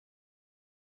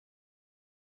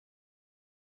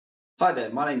Hi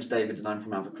there, my name's David and I'm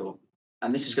from Avocor,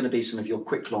 and this is going to be some of your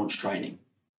Quicklaunch training.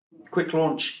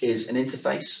 Quicklaunch is an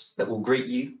interface that will greet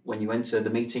you when you enter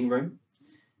the meeting room,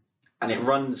 and it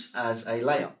runs as a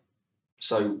layer.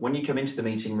 So when you come into the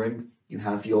meeting room, you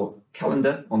have your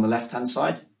calendar on the left-hand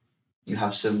side, you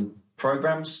have some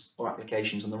programs or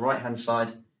applications on the right-hand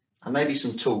side, and maybe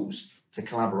some tools to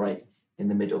collaborate in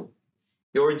the middle.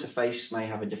 Your interface may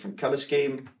have a different color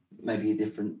scheme, maybe a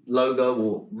different logo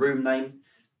or room name,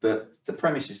 but the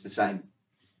premise is the same.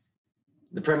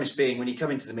 The premise being, when you come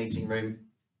into the meeting room,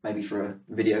 maybe for a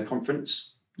video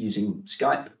conference using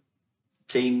Skype,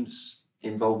 Teams,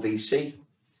 Involve VC,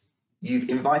 you've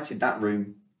invited that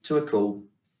room to a call.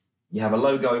 You have a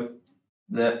logo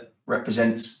that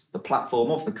represents the platform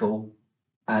of the call,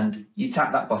 and you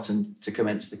tap that button to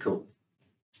commence the call.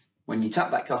 When you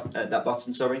tap that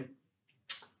button,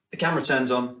 the camera turns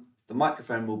on, the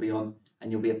microphone will be on,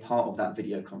 and you'll be a part of that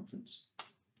video conference.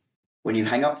 When you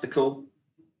hang up the call,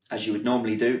 as you would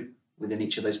normally do within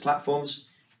each of those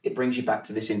platforms, it brings you back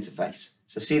to this interface.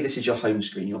 So see, this is your home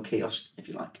screen, your kiosk, if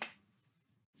you like.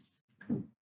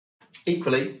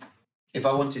 Equally, if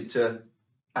I wanted to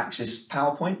access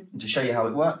PowerPoint and to show you how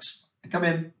it works, I come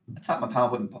in, I tap my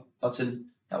PowerPoint button,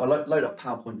 that will load up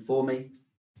PowerPoint for me,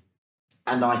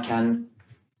 and I can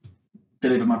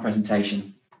deliver my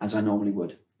presentation as I normally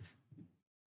would.